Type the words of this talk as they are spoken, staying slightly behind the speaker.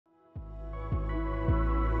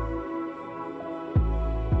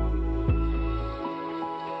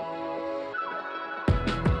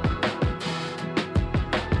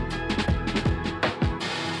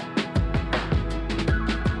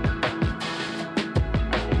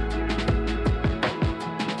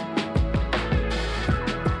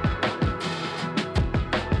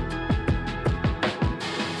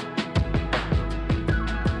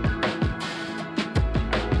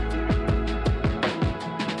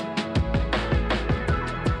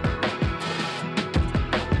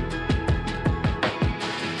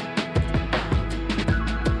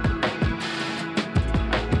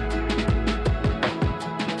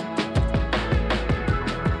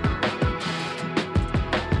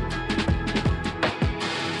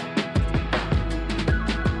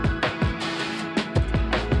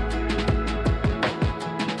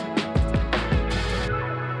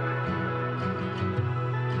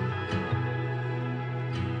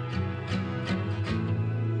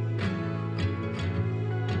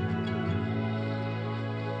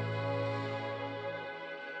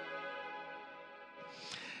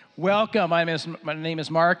Welcome. My name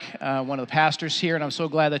is Mark, one of the pastors here, and I'm so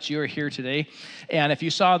glad that you are here today. And if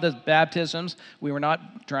you saw the baptisms, we were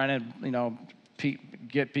not trying to,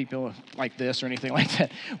 get people like this or anything like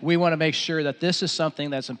that. We want to make sure that this is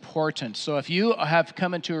something that's important. So if you have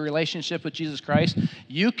come into a relationship with Jesus Christ,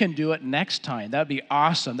 you can do it next time. That'd be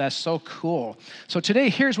awesome. That's so cool. So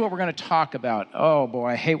today, here's what we're going to talk about. Oh boy,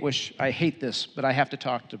 I hate this, but I have to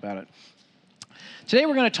talk about it. Today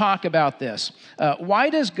we're going to talk about this. Why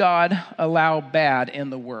does God allow bad in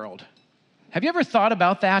the world? Have you ever thought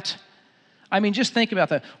about that? I mean, just think about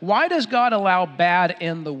that. Why does God allow bad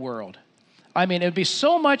in the world? I mean, it would be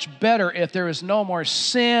so much better if there was no more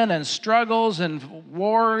sin and struggles and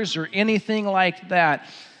wars or anything like that.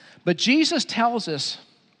 But Jesus tells us,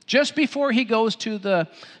 just before he goes to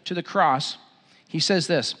the cross, he says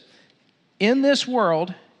this, in this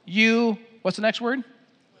world, what's the next word?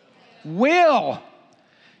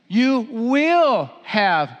 You will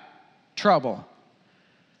have trouble.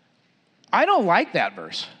 I don't like that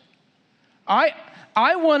verse. I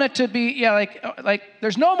want it to be, like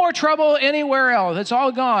there's no more trouble anywhere else. It's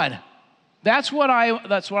all gone. That's what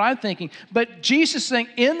I'm thinking. But Jesus is saying,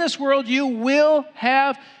 in this world you will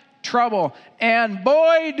have trouble. And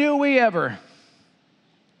boy, do we ever.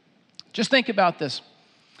 Just think about this.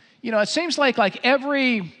 It seems like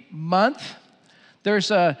every month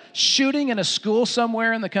there's a shooting in a school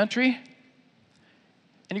somewhere in the country.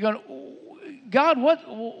 And you're going, God,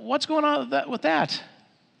 what's going on with that?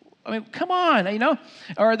 I mean, come on,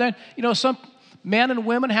 Or then, some men and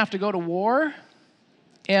women have to go to war,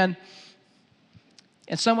 and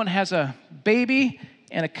someone has a baby,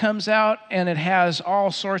 and it comes out, and it has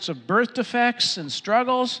all sorts of birth defects and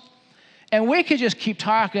struggles. And we could just keep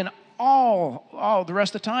talking all the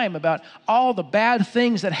rest of the time about all the bad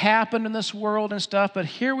things that happen in this world and stuff, but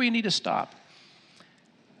here we need to stop.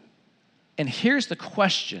 And here's the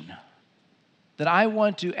question that I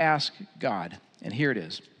want to ask God, and here it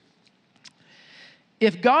is.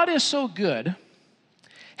 If God is so good,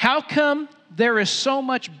 how come there is so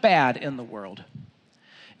much bad in the world?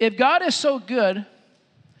 If God is so good,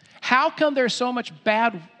 how come there's so much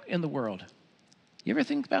bad in the world? You ever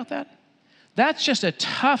think about that? That's just a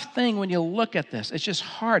tough thing when you look at this. It's just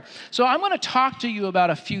hard. So I'm going to talk to you about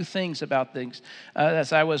a few things about things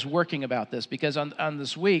as I was working about this, because on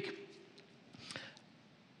this week,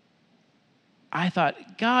 I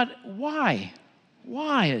thought, God, why?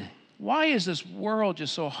 Why is this world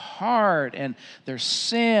just so hard, and there's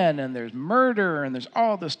sin, and there's murder, and there's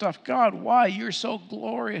all this stuff? God, why? You're so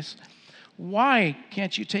glorious. Why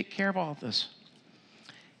can't you take care of all this?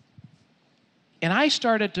 And I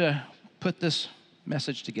started to put this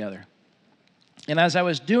message together. And as I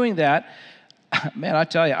was doing that, man, I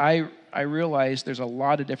tell you, I realized there's a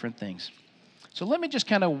lot of different things. So let me just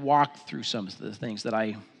kind of walk through some of the things that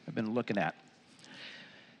I have been looking at.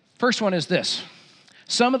 First one is this.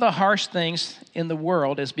 Some of the harsh things in the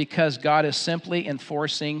world is because God is simply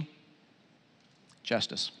enforcing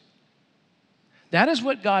justice. That is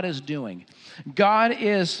what God is doing. God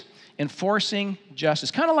is enforcing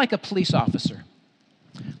justice, kind of like a police officer.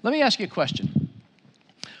 Let me ask you a question.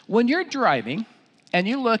 When you're driving and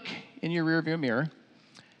you look in your rearview mirror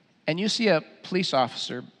and you see a police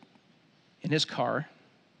officer in his car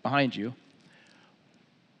behind you,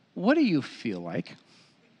 what do you feel like?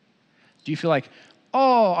 Do you feel like,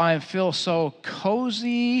 oh, I feel so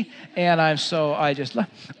cozy, and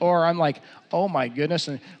or I'm like, oh my goodness,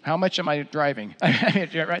 and how much am I driving?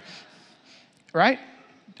 Right?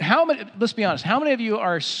 Let's be honest, how many of you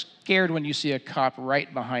are scared when you see a cop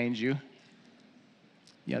right behind you?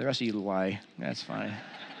 Yeah, the rest of you lie. That's fine.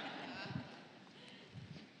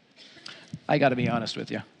 I got to be honest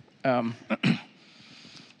with you.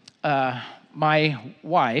 My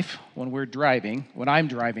wife, when I'm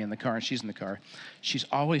driving in the car and she's in the car, she's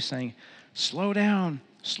always saying, slow down,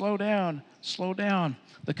 slow down, slow down.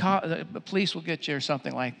 The police will get you or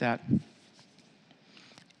something like that.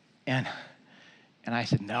 And I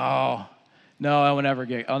said, no, I'll never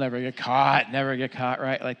get caught,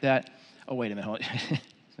 right, like that. Oh, wait a minute.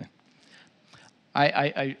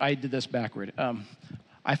 I did this backward.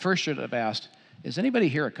 I first should have asked, is anybody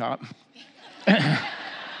here a cop?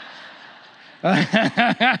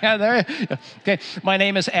 Okay, my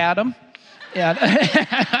name is Adam. And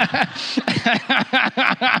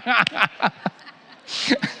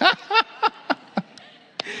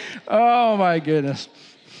oh my goodness.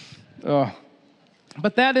 Oh.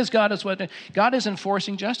 But that is God is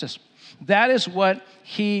enforcing justice. That is what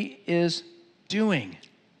he is doing.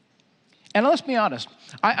 And let's be honest.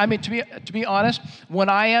 I mean, to be honest, when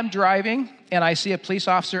I am driving and I see a police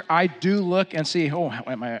officer, I do look and see, oh,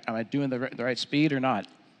 am I doing the right speed or not?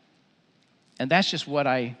 And that's just what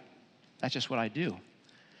I do.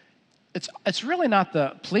 It's really not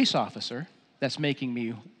the police officer that's making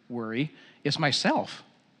me worry. It's myself,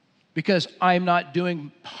 because I'm not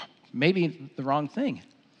doing maybe the wrong thing.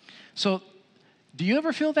 So do you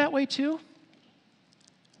ever feel that way too?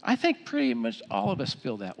 I think pretty much all of us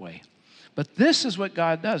feel that way. But this is what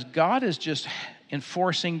God does. God is just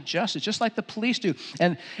enforcing justice, just like the police do.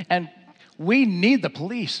 And we need the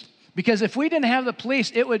police, because if we didn't have the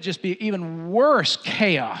police, it would just be even worse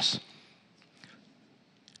chaos.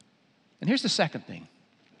 And here's the second thing.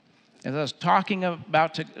 As I was talking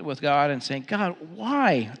with God and saying, God,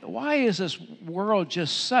 why? Why is this world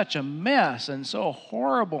just such a mess and so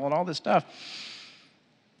horrible and all this stuff?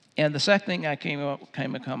 And the second thing I came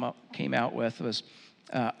out with was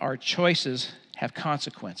our choices have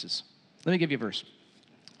consequences. Let me give you a verse.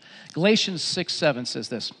 Galatians 6:7 says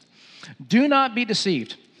this: do not be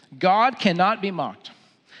deceived. God cannot be mocked.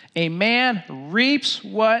 A man reaps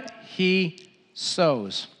what he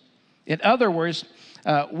sows. In other words,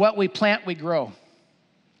 what we plant, we grow.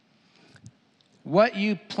 What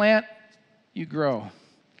you plant, you grow.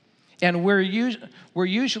 And we're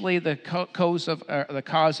usually the cause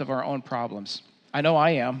of our own problems. I know I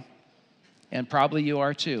am, and probably you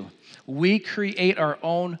are too. We create our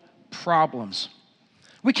own problems.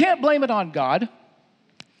 We can't blame it on God.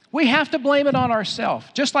 We have to blame it on ourselves.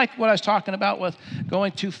 Just like what I was talking about with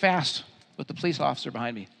going too fast with the police officer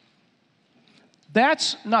behind me.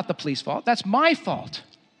 That's not the police fault. That's my fault.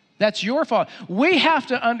 That's your fault. We have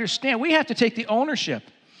to understand. We have to take the ownership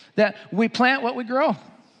that we plant what we grow.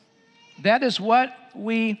 That is what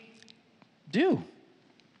we do.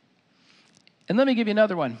 And let me give you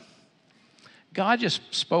another one. God just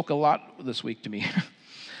spoke a lot this week to me.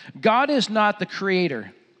 God is not the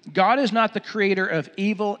creator. God is not the creator of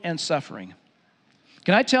evil and suffering.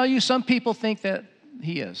 Can I tell you, some people think that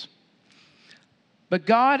he is. But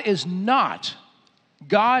God is not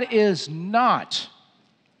the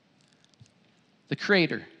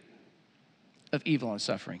creator of evil and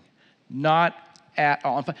suffering. Not at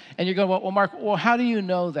all. And you're going, well, Mark, how do you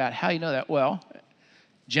know that? How do you know that? Well,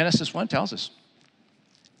 Genesis 1 tells us.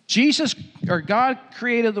 God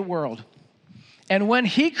created the world. And when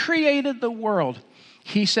he created the world,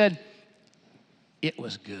 he said, it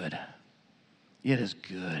was good. It is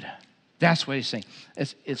good. That's what he's saying.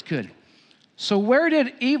 It's good. So where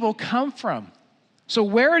did evil come from? The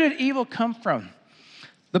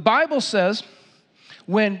Bible says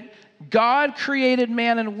when God created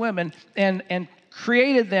man and woman and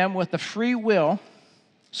created them with the free will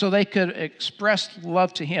so they could express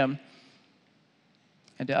love to him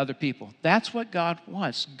and to other people. That's what God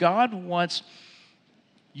wants. God wants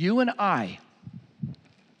you and I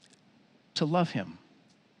to love him.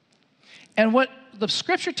 And what the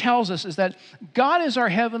scripture tells us is that God is our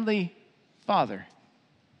heavenly Father,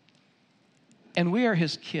 and we are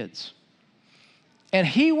his kids. And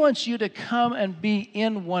he wants you to come and be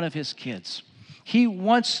in one of his kids. He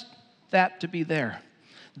wants that to be there.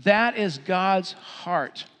 That is God's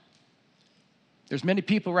heart. There's many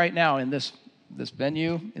people right now in this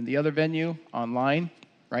venue, in the other venue, online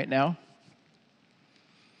right now.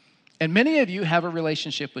 And many of you have a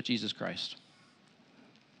relationship with Jesus Christ.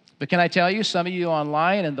 But can I tell you, some of you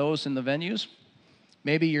online and those in the venues,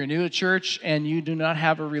 maybe you're new to church and you do not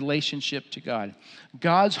have a relationship to God.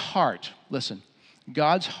 God's heart, listen,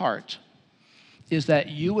 God's heart is that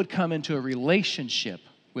you would come into a relationship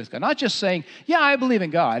with God. Not just saying, yeah, I believe in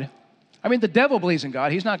God. I mean, the devil believes in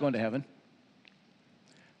God. He's not going to heaven.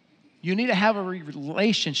 You need to have a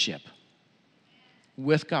relationship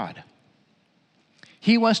with God.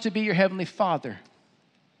 He wants to be your heavenly Father.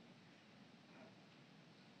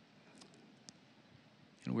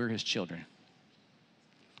 And we're his children.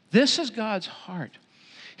 This is God's heart.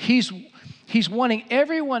 He's wanting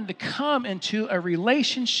everyone to come into a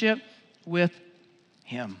relationship with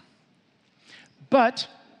him. But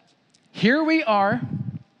here we are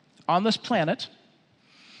on this planet,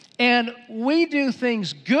 and we do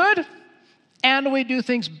things good and we do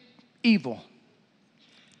things evil.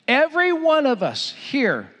 Every one of us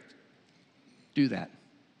here do that.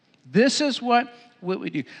 This is what we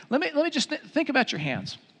do. Let me just think about your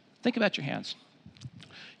hands. Think about your hands.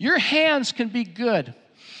 Your hands can be good.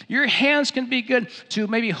 Your hands can be good to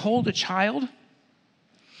maybe hold a child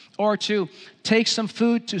or to take some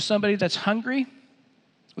food to somebody that's hungry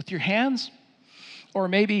with your hands, or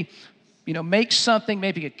maybe, make something,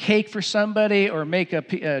 maybe a cake for somebody, or make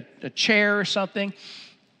a chair or something.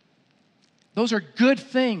 Those are good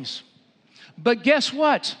things. But guess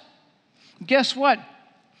what?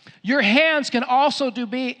 Your hands can also do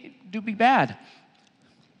be bad.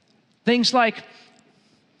 Things like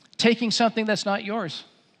taking something that's not yours,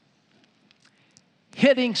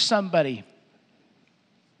 hitting somebody,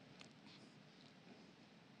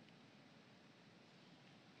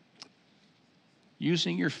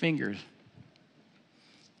 using your fingers.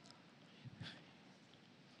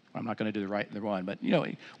 I'm not going to do the one, but you know,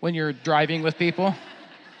 when you're driving with people,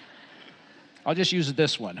 I'll just use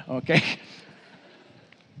this one, okay?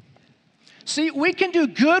 See, we can do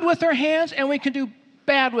good with our hands and we can do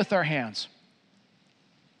bad with our hands.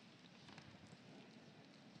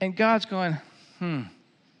 And God's going, come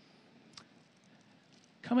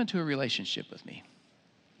into a relationship with me.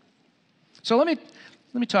 So let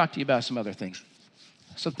me talk to you about some other things.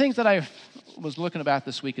 Some things that I was looking about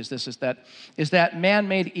this week is that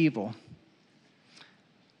man-made evil.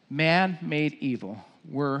 Man-made evil.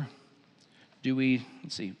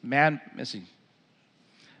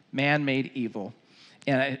 Man-made evil.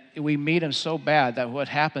 And we made them so bad that what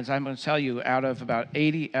happens, I'm going to tell you, out of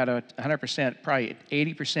 100%, probably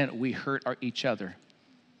 80%, we hurt each other.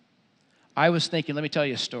 I was thinking, let me tell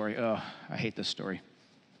you a story. Oh, I hate this story.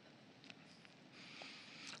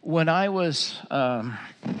 When I was, I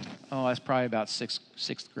was probably about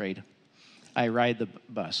sixth grade, I ride the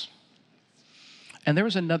bus. And there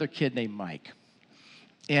was another kid named Mike.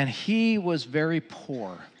 And he was very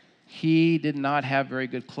poor. He did not have very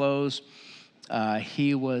good clothes.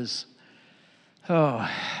 He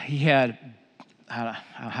had,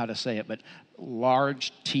 how to say it, but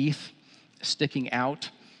large teeth sticking out.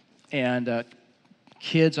 And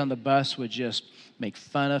kids on the bus would just make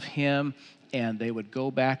fun of him. And they would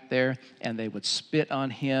go back there and they would spit on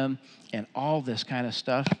him and all this kind of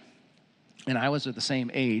stuff. And I was at the same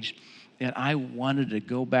age. And I wanted to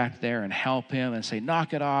go back there and help him and say,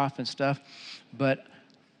 knock it off and stuff. But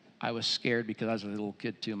I was scared because I was a little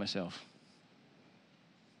kid too myself.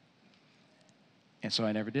 And so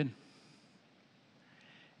I never did.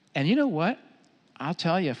 And you know what? I'll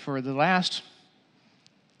tell you, for the last,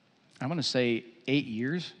 I'm going to say 8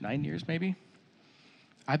 years, 9 years maybe,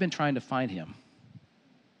 I've been trying to find him.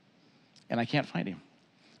 And I can't find him.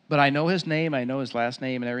 But I know his name, I know his last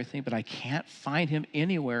name and everything, but I can't find him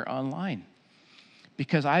anywhere online.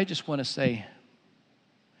 Because I just want to say,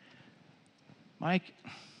 Mike,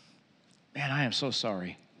 man, I am so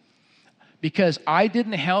sorry. Because I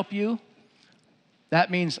didn't help you,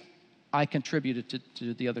 that means I contributed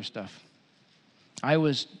to the other stuff. I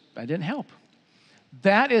didn't help.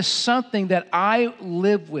 That is something that I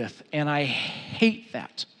live with, and I hate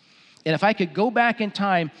that. And if I could go back in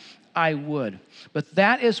time, I would. But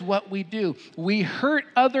that is what we do. We hurt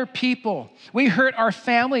other people. We hurt our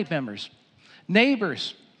family members,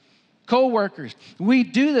 neighbors, co-workers. We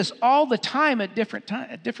do this all the time at different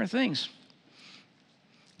things.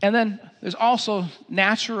 And then there's also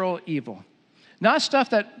natural evil. Not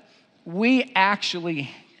stuff that we actually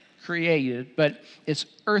created, but it's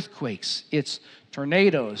earthquakes, it's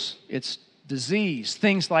tornadoes, it's disease,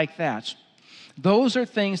 things like that. Those are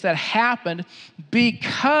things that happened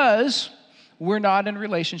because we're not in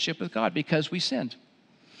relationship with God, because we sinned.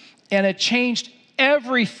 And it changed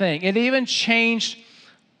everything. It even changed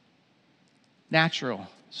natural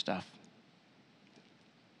stuff.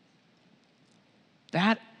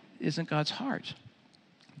 That isn't God's heart.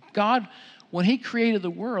 God, when He created the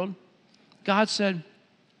world, God said,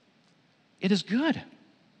 it is good.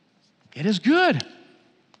 It is good.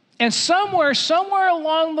 And somewhere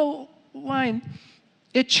along the line,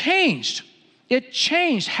 it changed. It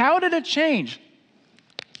changed. How did it change?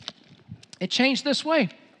 It changed this way.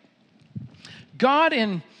 God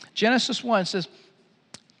in Genesis 1 says,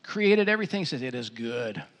 created everything, says it is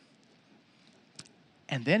good.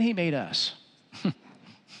 And then He made us.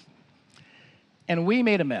 And we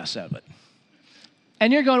made a mess of it.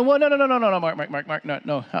 And you're going, well, no, Mark,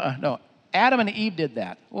 no. Adam and Eve did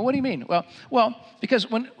that. Well, what do you mean? Well, because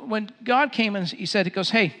when God came and He said, He goes,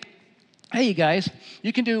 hey, you guys,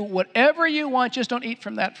 you can do whatever you want, just don't eat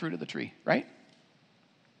from that fruit of the tree, right?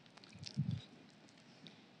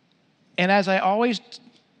 And as I always,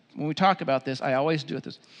 when we talk about this, I always do it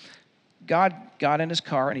this. God got in His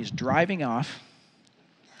car and He's driving off,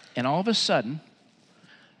 and all of a sudden,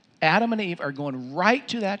 Adam and Eve are going right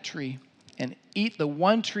to that tree and eat the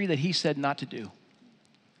one tree that He said not to do.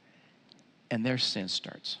 And their sin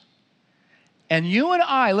starts. And you and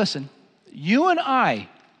I, listen,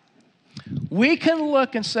 we can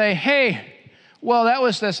look and say, hey, well, that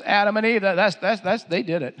was this Adam and Eve, that's they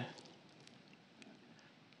did it.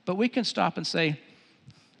 But we can stop and say,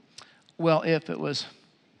 well, if it was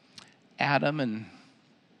Adam and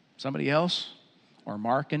somebody else, or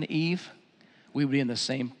Mark and Eve, we would be in the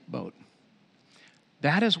same boat.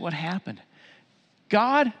 That is what happened.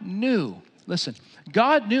 God knew Listen,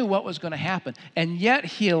 God knew what was going to happen, and yet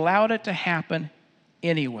he allowed it to happen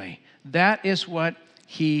anyway. That is what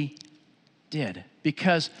he did,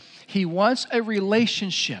 because he wants a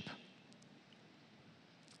relationship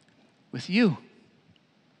with you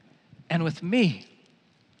and with me.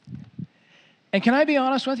 And can I be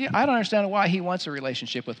honest with you? I don't understand why he wants a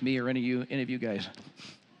relationship with me or any of you guys.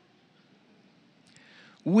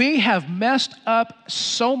 We have messed up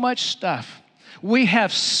so much stuff. We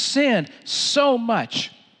have sinned so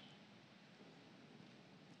much.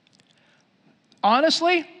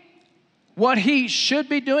 Honestly, what he should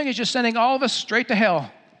be doing is just sending all of us straight to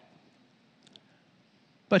hell.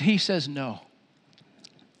 But he says, no.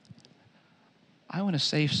 I want to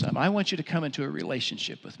save some. I want you to come into a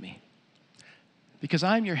relationship with me because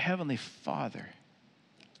I'm your heavenly Father.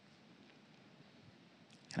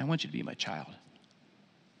 And I want you to be my child.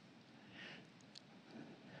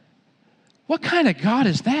 What kind of God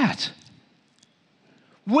is that?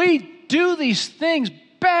 We do these things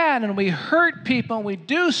bad and we hurt people and we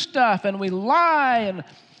do stuff and we lie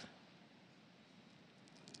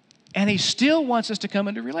and he still wants us to come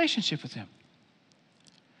into a relationship with him.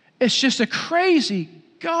 It's just a crazy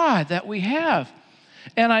God that we have.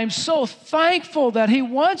 And I'm so thankful that he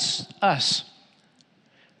wants us.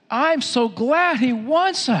 I'm so glad he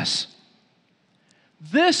wants us.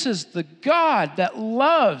 This is the God that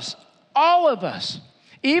loves all of us,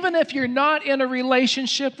 even if you're not in a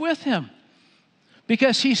relationship with him,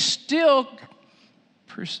 because he's still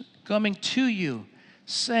coming to you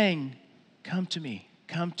saying, come to me,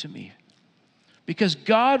 come to me. Because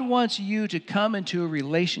God wants you to come into a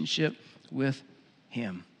relationship with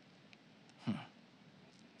him.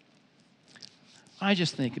 I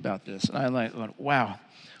just think about this, and I'm like, wow,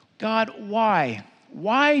 God, why?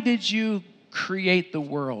 Why did you create the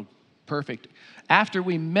world perfect? After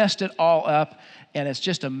we messed it all up, and it's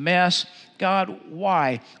just a mess, God,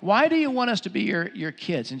 why? Why do you want us to be your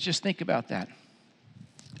kids? And just think about that.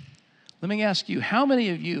 Let me ask you, how many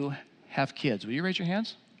of you have kids? Will you raise your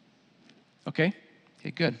hands? Okay,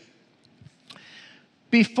 good.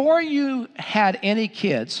 Before you had any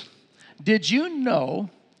kids, did you know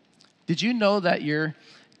that your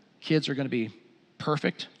kids are going to be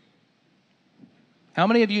perfect? How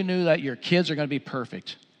many of you knew that your kids are going to be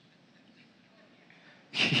perfect?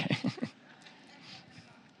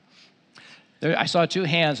 I saw two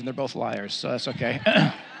hands and they're both liars, so that's okay.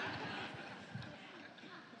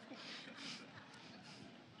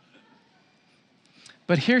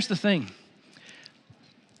 But here's the thing.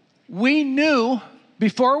 We knew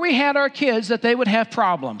before we had our kids that they would have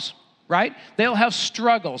problems, right? They'll have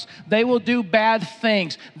struggles. They will do bad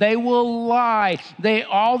things. They will lie.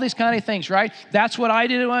 All these kind of things, right? That's what I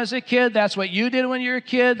did when I was a kid. That's what you did when you were a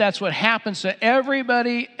kid. That's what happens to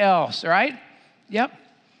everybody else, right? Yep.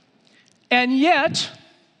 And yet,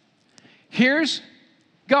 here's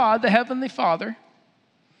God, the Heavenly Father,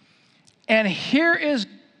 and here is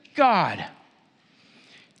God.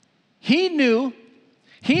 He knew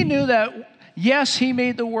that, yes, he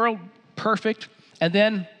made the world perfect, and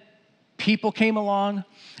then people came along,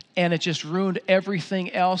 and it just ruined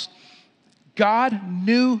everything else. God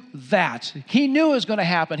knew that. He knew it was going to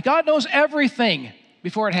happen. God knows everything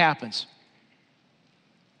before it happens.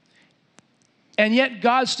 And yet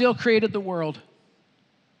God still created the world.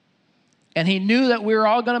 And he knew that we were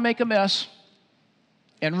all going to make a mess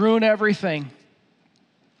and ruin everything.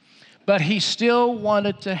 But he still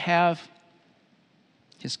wanted to have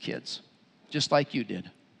his kids, just like you did.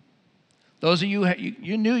 Those of you,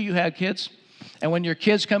 you knew you had kids. And when your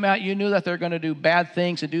kids come out, you knew that they're going to do bad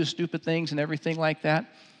things and do stupid things and everything like that.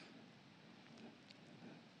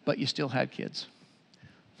 But you still had kids.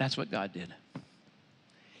 That's what God did.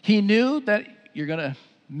 He knew that you're going to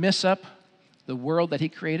mess up the world that he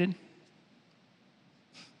created.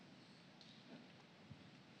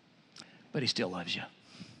 But he still loves you.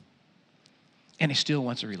 And he still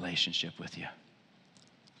wants a relationship with you.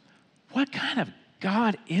 What kind of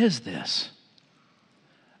God is this?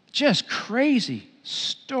 Just crazy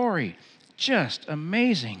story. Just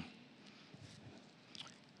amazing.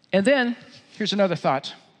 And then, here's another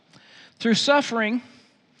thought. Through suffering,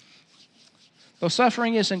 though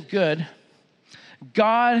suffering isn't good,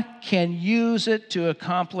 God can use it to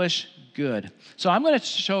accomplish good. So I'm going to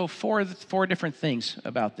show four different things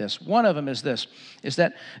about this. One of them is this, is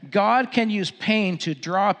that God can use pain to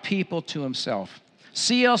draw people to himself.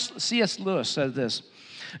 C.S. Lewis said this,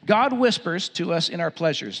 God whispers to us in our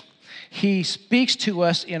pleasures. He speaks to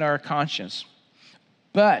us in our conscience.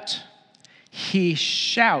 But he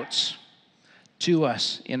shouts to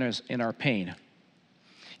us in our pain.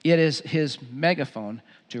 It is his megaphone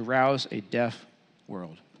to rouse a deaf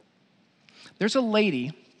world. There's a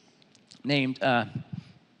lady named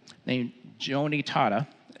Joni Tada,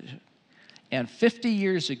 and 50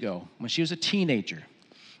 years ago, when she was a teenager,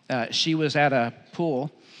 she was at a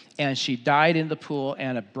pool, and she died in the pool,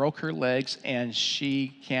 and it broke her legs, and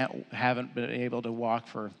she haven't been able to walk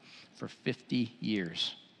for 50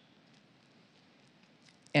 years.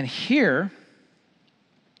 And hear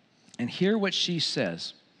what she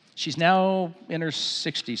says. She's now in her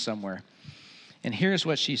 60s somewhere. And here's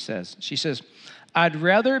what she says. She says, I'd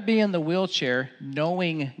rather be in the wheelchair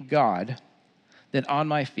knowing God than on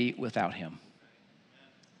my feet without him.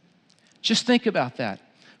 Just think about that.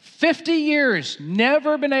 50 years,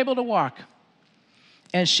 never been able to walk.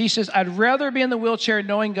 And she says, I'd rather be in the wheelchair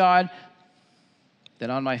knowing God than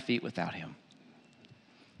on my feet without him.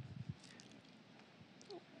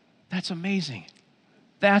 That's amazing.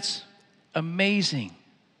 That's amazing.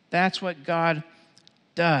 That's what God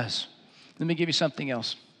does. Let me give you something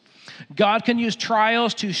else. God can use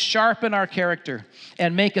trials to sharpen our character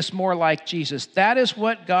and make us more like Jesus. That is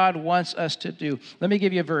what God wants us to do. Let me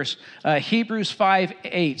give you a verse. Hebrews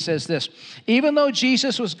 5:8 says this, even though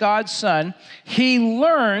Jesus was God's son, he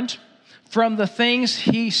learned from the things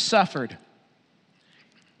he suffered.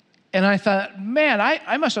 And I thought, man,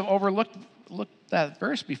 I must have overlooked that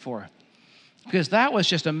verse before, because that was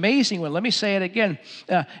just amazing. Well, let me say it again.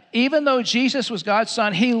 Even though Jesus was God's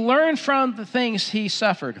son, he learned from the things he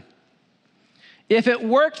suffered. If it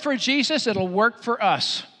worked for Jesus, it'll work for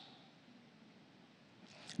us.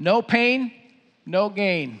 No pain, no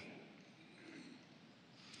gain.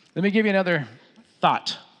 Let me give you another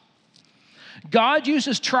thought. God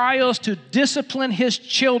uses trials to discipline his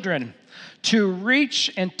children, to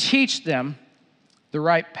reach and teach them the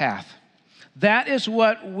right path. That is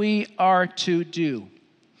what we are to do.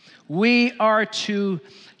 We are to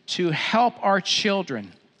help our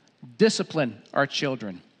children, discipline our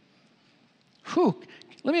children.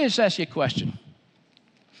 Let me just ask you a question.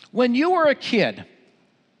 When you were a kid,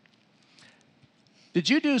 did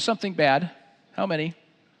you do something bad? How many?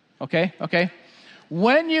 Okay.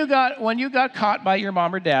 When you got caught by your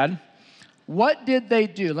mom or dad, what did they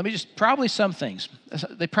do? Probably some things.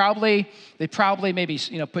 They probably maybe,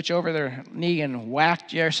 put you over their knee and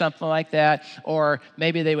whacked you or something like that. Or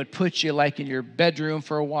maybe they would put you like in your bedroom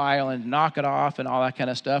for a while and knock it off and all that kind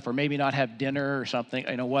of stuff. Or maybe not have dinner or something,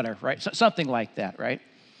 whatever, right? Something like that, right?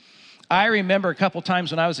 I remember a couple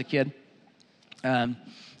times when I was a kid,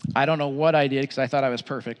 I don't know what I did because I thought I was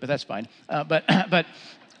perfect, but that's fine.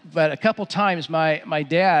 But a couple times my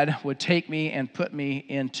dad would take me and put me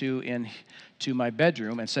into my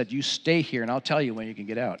bedroom and said, you stay here and I'll tell you when you can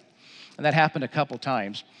get out. And that happened a couple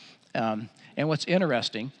times. And what's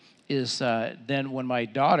interesting is then when my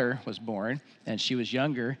daughter was born and she was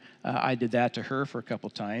younger, I did that to her for a couple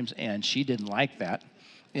times and she didn't like that.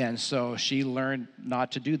 And so she learned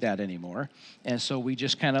not to do that anymore. And so we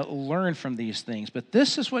just kind of learn from these things. But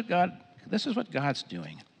this is what God's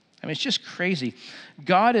doing. I mean, it's just crazy.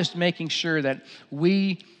 God is making sure that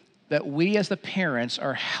we as the parents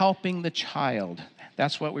are helping the child.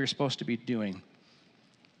 That's what we're supposed to be doing.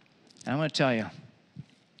 And I'm going to tell you,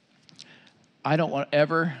 I don't want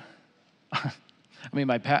ever. I mean,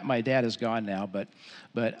 my dad is gone now, but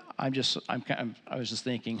I was just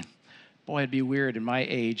thinking, boy, it'd be weird in my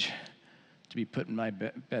age to be put in my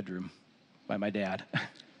bedroom by my dad.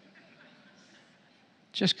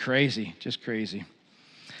 Just crazy.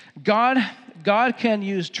 God can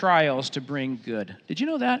use trials to bring good. Did you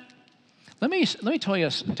know that? Let me tell you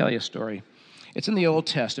a story. It's in the Old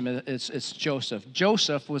Testament. It's Joseph.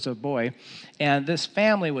 Joseph was a boy, and this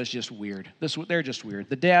family was just weird. They're just weird.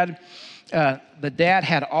 The dad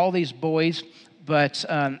had all these boys, but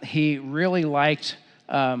he really liked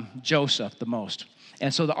Joseph the most.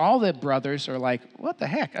 And so all the brothers are like, what the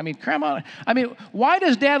heck? I mean, come on. I mean, why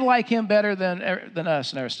does dad like him better than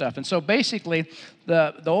us and our stuff? And so basically,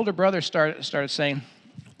 the older brother started saying,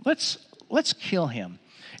 let's kill him.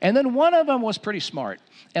 And then one of them was pretty smart.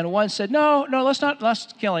 And one said, no,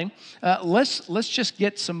 let's kill him. Let's just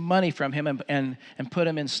get some money from him and put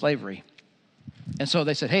him in slavery. And so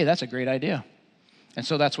they said, hey, that's a great idea. And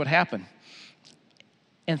so that's what happened.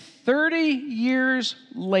 And 30 years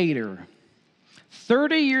later,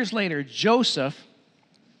 Joseph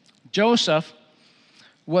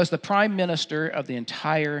was the prime minister of the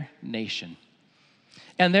entire nation.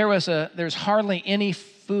 And there's hardly any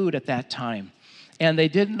food at that time. And they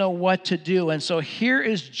didn't know what to do. And so here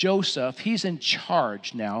is Joseph. He's in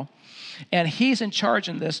charge now. And he's in charge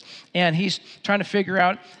in this. And he's trying to figure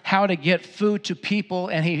out how to get food to people.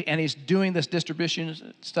 And he's doing this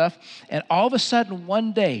distribution stuff. And all of a sudden,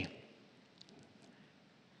 one day,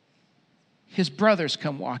 his brothers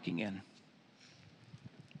come walking in.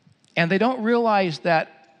 And they don't realize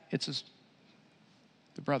that it's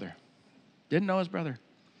the brother. Didn't know his brother.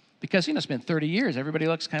 Because, it's been 30 years. Everybody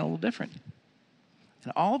looks kind of a little different.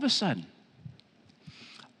 And all of a sudden,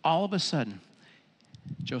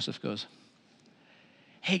 Joseph goes,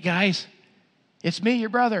 "Hey, guys, it's me, your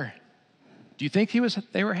brother. Do you think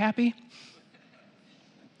they were happy?"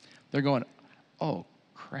 They're going, "Oh,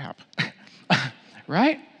 crap."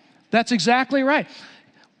 Right? That's exactly right.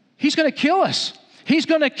 He's going to kill us. He's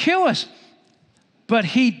going to kill us. But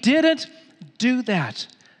he didn't do that.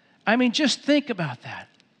 I mean, just think about that.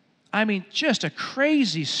 I mean, just a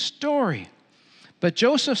crazy story. But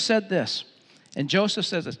Joseph said this, and Joseph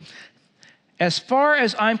says this, "As far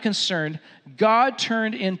as I'm concerned, God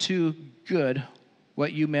turned into good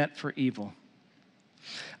what you meant for evil.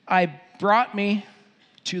 Brought me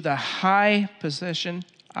to the high position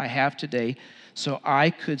I have today so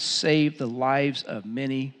I could save the lives of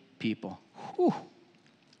many people." Whew.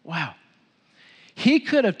 Wow. He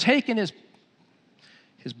could have taken his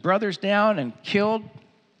brothers down and killed,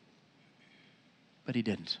 but he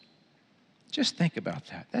didn't. Just think about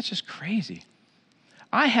that. That's just crazy.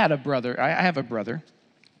 I have a brother.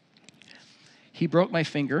 He broke my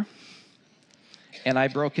finger, and I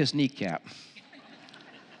broke his kneecap.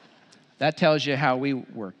 That tells you how we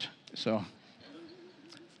worked. So,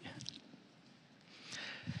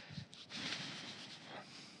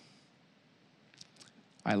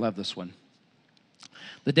 I love this one.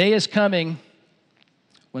 "The day is coming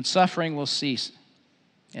when suffering will cease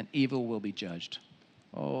and evil will be judged."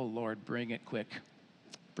 Oh, Lord, bring it quick.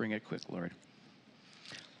 Bring it quick, Lord.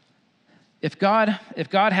 If God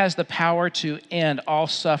has the power to end all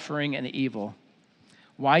suffering and evil,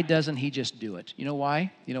 why doesn't he just do it? You know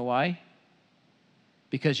why? You know why?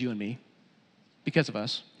 Because you and me. Because of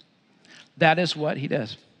us. That is what he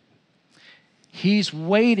does. He's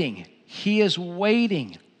waiting. He is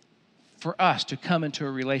waiting for us to come into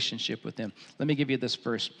a relationship with him. Let me give you this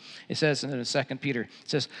verse. It says in 2 Peter, it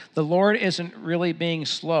says, "The Lord isn't really being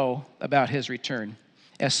slow about his return,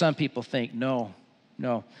 as some people think. No.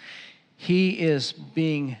 He is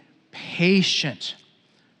being patient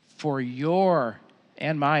for your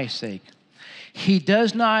and my sake. He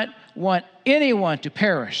does not want anyone to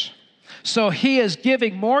perish. So he is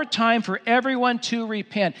giving more time for everyone to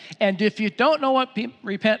repent." And if you don't know what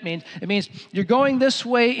repent means, it means you're going this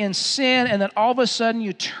way in sin, and then all of a sudden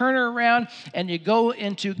you turn around and you go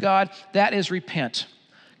into God. That is repent.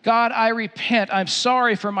 "God, I repent. I'm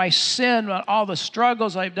sorry for my sin, and all the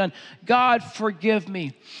struggles I've done. God, forgive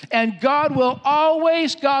me." And God will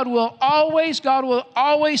always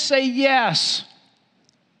say yes.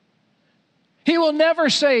 He will never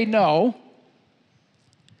say no.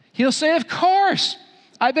 He'll say, "Of course,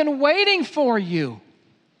 I've been waiting for you.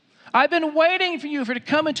 I've been waiting for you to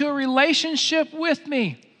come into a relationship with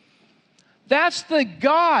me." That's the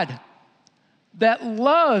God that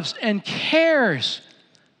loves and cares.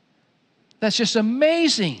 That's just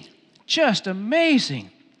amazing. Just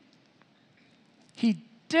amazing. He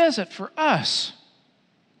does it for us.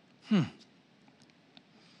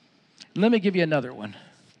 Let me give you another one.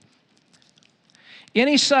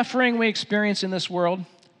 Any suffering we experience in this world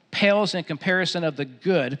pales in comparison of the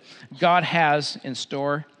good God has in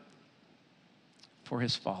store for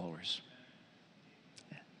his followers.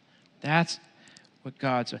 That's what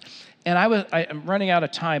God's. And I'm running out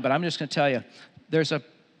of time, but I'm just going to tell you, there's a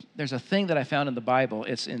thing that I found in the Bible.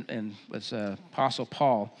 It's it's Apostle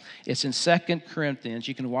Paul. It's in 2 Corinthians.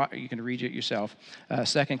 You can read it yourself.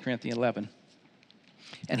 2 Corinthians 11.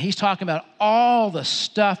 And he's talking about all the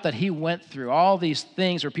stuff that he went through, all these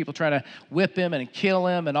things where people try to whip him and kill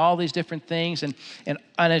him and all these different things. And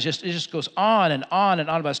it just goes on and on and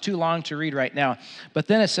on, but it's too long to read right now. But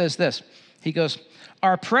then it says this. He goes,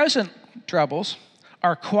 "Our present troubles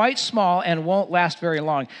are quite small and won't last very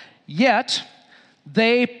long. Yet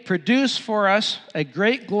they produce for us a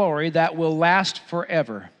great glory that will last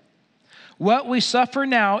forever. What we suffer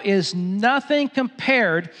now is nothing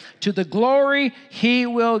compared to the glory he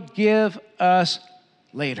will give us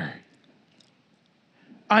later."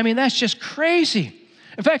 I mean, that's just crazy.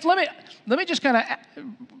 In fact, let me just kind of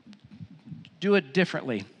do it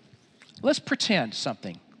differently. Let's pretend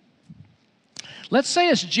something. Let's say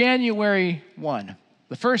it's January 1,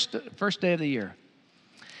 the first day of the year.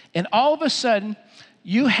 And all of a sudden,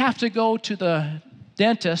 you have to go to the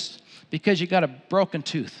dentist because you got a broken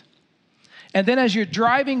tooth. And then as you're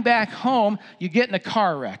driving back home, you get in a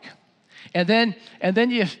car wreck. And then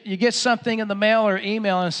you get something in the mail or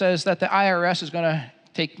email and it says that the IRS is going to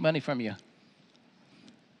take money from you.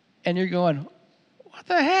 And you're going, what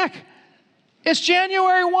the heck? It's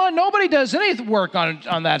January 1. Nobody does any work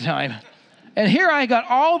on that time. And here I got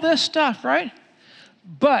all this stuff, right?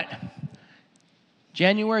 But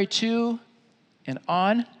January 2 and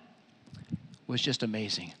on was just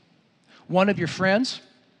amazing. One of your friends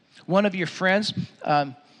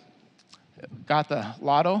got the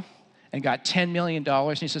lotto and got $10 million.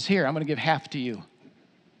 And he says, here, I'm going to give half to you.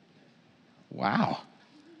 Wow.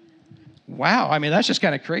 I mean, that's just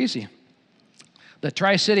kind of crazy. The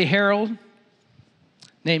Tri-City Herald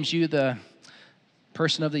names you the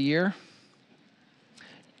person of the year.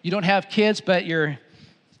 You don't have kids, but your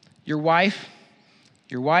wife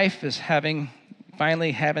is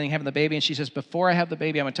finally having the baby, and she says, before I have the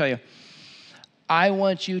baby, I'm going to tell you, I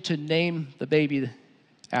want you to name the baby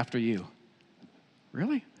after you.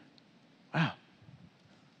 Really? Wow.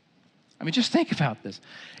 I mean, just think about this.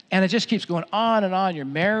 And it just keeps going on and on. Your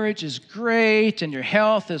marriage is great, and your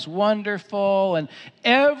health is wonderful, and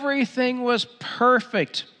everything was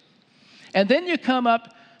perfect. And then you come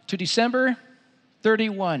up to December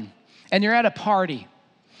 31, and you're at a party.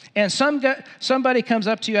 And somebody comes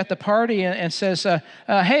up to you at the party and says,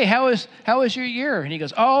 hey, how was your year? And he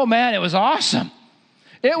goes, oh, man, it was awesome.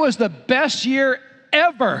 It was the best year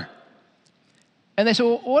ever. And they say,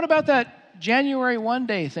 well, what about that January 1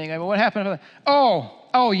 day thing? I mean, what happened?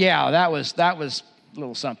 Oh, yeah, that was a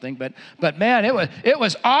little something. But man, it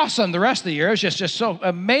was awesome the rest of the year. It was just so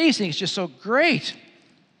amazing. It's just so great.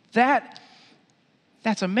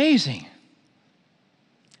 That's amazing.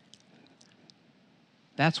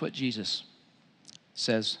 That's what Jesus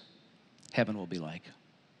says heaven will be like.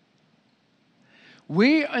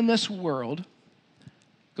 We in this world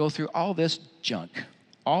go through all this junk,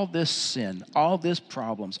 all this sin, all these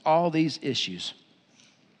problems, all these issues.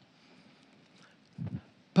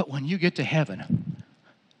 But when you get to heaven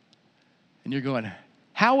and you're going,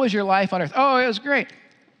 how was your life on earth? Oh, it was great.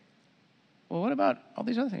 Well, what about all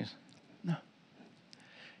these other things? No.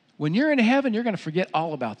 When you're in heaven, you're going to forget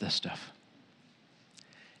all about this stuff.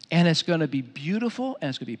 And it's going to be beautiful, and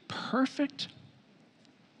it's going to be perfect.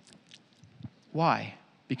 Why?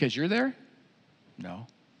 Because you're there? No,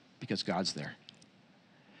 because God's there.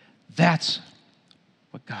 That's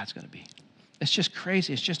what God's going to be. It's just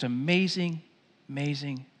crazy. It's just amazing,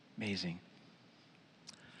 amazing, amazing.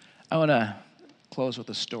 I want to close with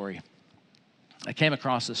a story. I came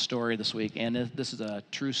across this story this week, and this is a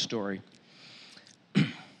true story.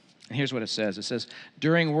 And here's what it says. It says,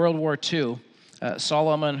 during World War II,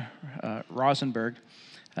 Solomon Rosenberg,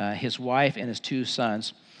 his wife, and his two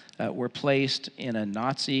sons were placed in a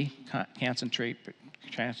Nazi concentration.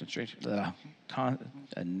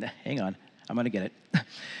 Hang on, I'm going to get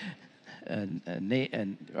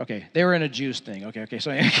it. Okay, they were in a Jews thing. Okay.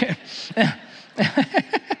 So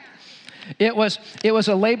it was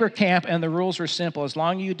a labor camp, and the rules were simple. As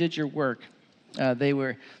long as you did your work, they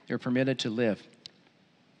were permitted to live.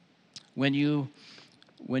 When you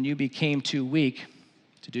became too weak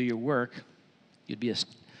to do your work, you'd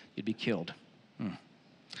be killed.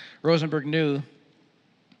 Rosenberg knew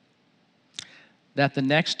that the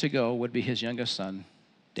next to go would be his youngest son,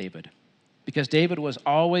 David, because David was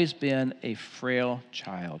always been a frail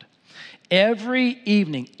child. Every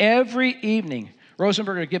evening,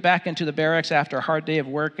 Rosenberg would get back into the barracks after a hard day of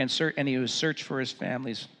work, and he would search for his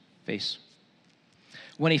family's face.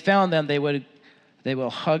 When he found them, they would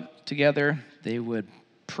hug together, they would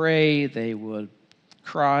pray, they would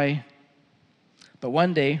cry. But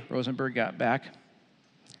one day, Rosenberg got back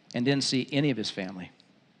and didn't see any of his family.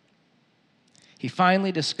 He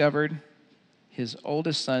finally discovered his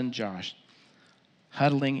oldest son, Josh,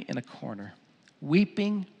 huddling in a corner,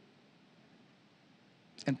 weeping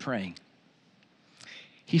and praying.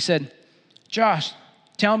 He said, Josh,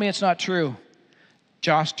 tell me it's not true.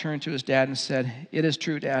 Josh turned to his dad and said, it is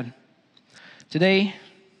true, Dad. Today,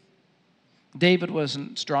 David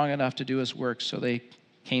wasn't strong enough to do his work, so they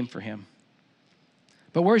came for him.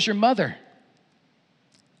 But where's your mother?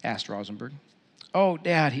 Asked Rosenberg. Oh,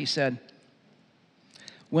 Dad, he said.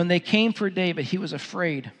 When they came for David, he was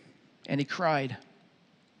afraid, and he cried.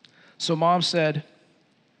 So Mom said,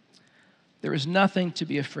 there is nothing to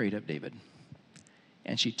be afraid of, David.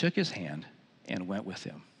 And she took his hand and went with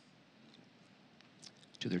him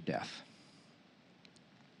to their death.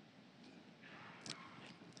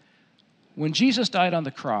 When Jesus died on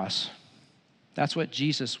the cross, that's what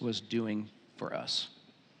Jesus was doing for us.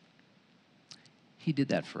 He did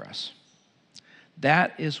that for us.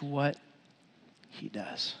 That is what he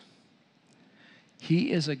does.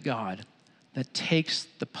 He is a God that takes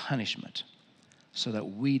the punishment so that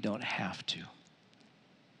we don't have to.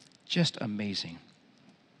 Just amazing.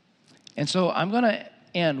 And so I'm going to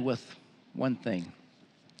end with one thing.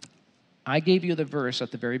 I gave you the verse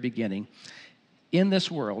at the very beginning. In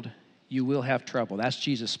this world, you will have trouble. That's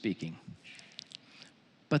Jesus speaking.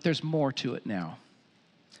 But there's more to it now.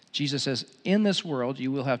 Jesus says, in this world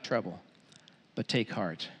you will have trouble, but take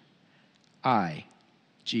heart. I,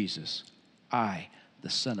 Jesus, I, the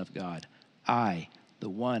Son of God, I, the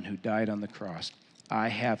one who died on the cross, I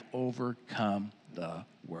have overcome the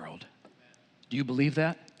world. Do you believe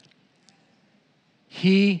that?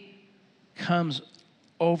 He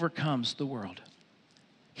overcomes the world.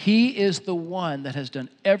 He is the one that has done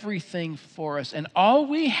everything for us. And all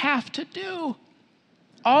we have to do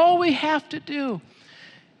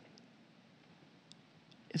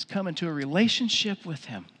is come into a relationship with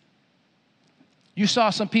him. You saw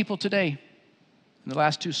some people today in the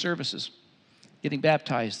last 2 services getting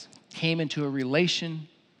baptized, came into a relation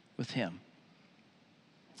with him.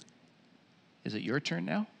 Is it your turn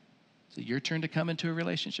now? Is it your turn to come into a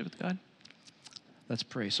relationship with God? Let's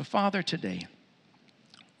pray. So, Father, today,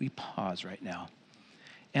 we pause right now.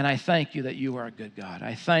 And I thank you that you are a good God.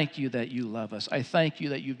 I thank you that you love us. I thank you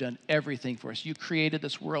that you've done everything for us. You created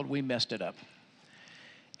this world. We messed it up.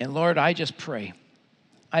 And Lord, I just pray.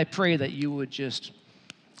 I pray that you would just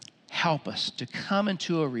help us to come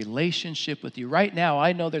into a relationship with you. Right now,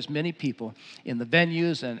 I know there's many people in the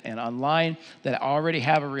venues and online that already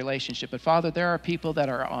have a relationship. But Father, there are people that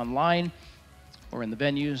are online or in the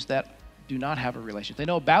venues that do not have a relationship. They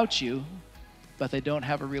know about you, but they don't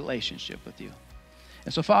have a relationship with you.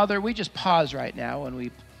 And so, Father, we just pause right now and we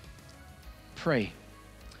pray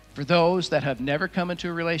for those that have never come into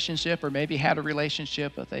a relationship or maybe had a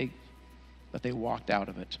relationship, but they walked out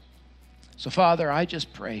of it. So, Father, I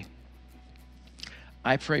just pray.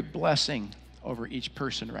 I pray blessing over each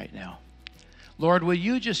person right now. Lord, will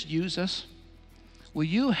you just use us? Will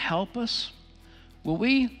you help us? Will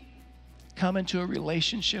we come into a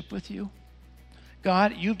relationship with you?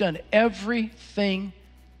 God, you've done everything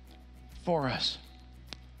for us.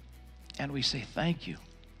 And we say thank you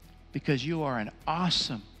because you are an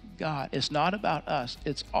awesome God. It's not about us.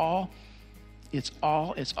 It's all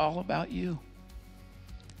about you.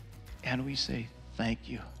 And we say thank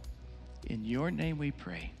you. In your name we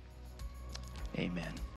pray. Amen.